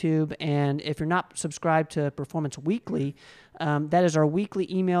on YouTube. And if you're not subscribed to Performance Weekly, that is our weekly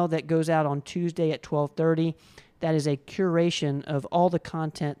email that goes out on Tuesday at 12:30. That is a curation of all the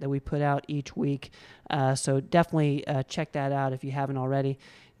content that we put out each week. So definitely check that out if you haven't already.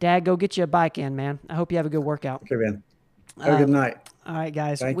 Dad, go get you a bike in, man. I hope you have a good workout. Okay, man. Have a good night. All right,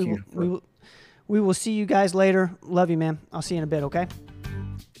 guys. Thank you. We will see you guys later. Love you, man. I'll see you in a bit, okay?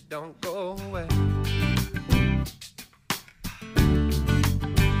 Don't go away.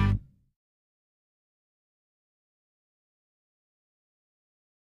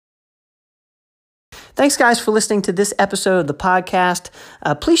 Thanks, guys, for listening to this episode of the podcast.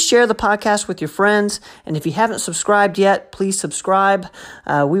 Please share the podcast with your friends. And if you haven't subscribed yet, please subscribe.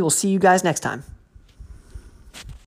 We will see you guys next time.